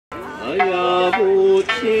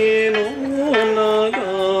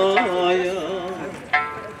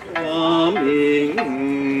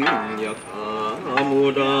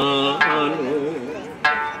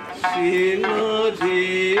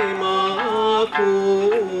Hey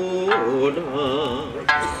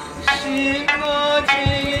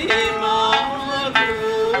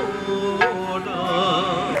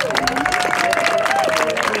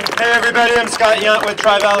everybody, I'm Scott Yundt with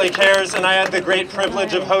Tri-Valley Cares, and I had the great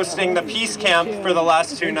privilege of hosting the Peace Camp for the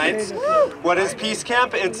last 2 nights. What is Peace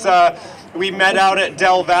Camp? It's we met out at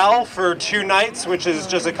Del Val for 2 nights, which is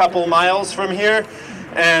just a couple miles from here,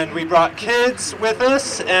 and we brought kids with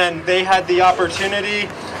us, and they had the opportunity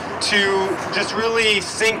to just really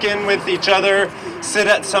sink in with each other, sit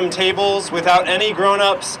at some tables without any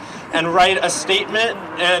grown-ups, and write a statement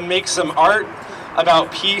and make some art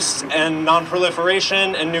about peace and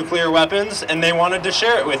non-proliferation and nuclear weapons, and they wanted to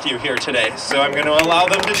share it with you here today. So I'm going to allow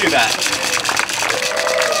them to do that.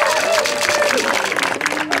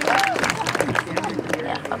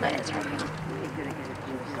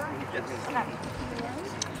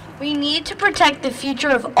 We need to protect the future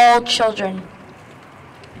of all children.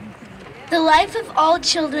 The life of all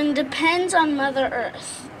children depends on Mother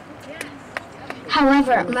Earth.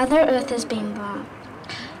 However, Mother Earth is being bombed.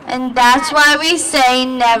 And that's why we say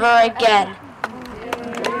never again.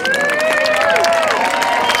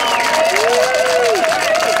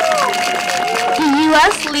 The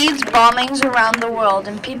U.S. leads bombings around the world,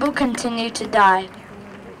 and people continue to die.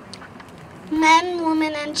 Men,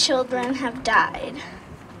 women, and children have died.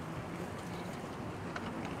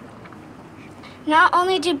 Not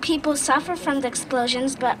only do people suffer from the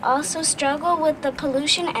explosions, but also struggle with the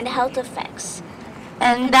pollution and health effects.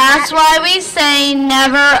 And that's why we say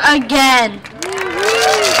never again.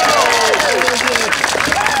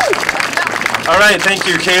 All right, thank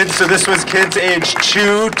you, kids. So this was kids age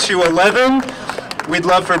 2 to 11. We'd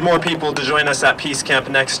love for more people to join us at Peace Camp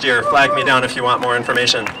next year. Flag me down if you want more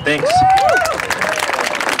information. Thanks.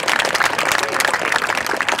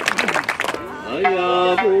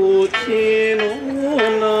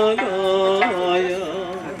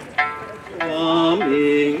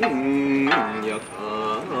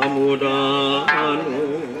 아무다노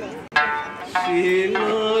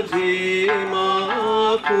신나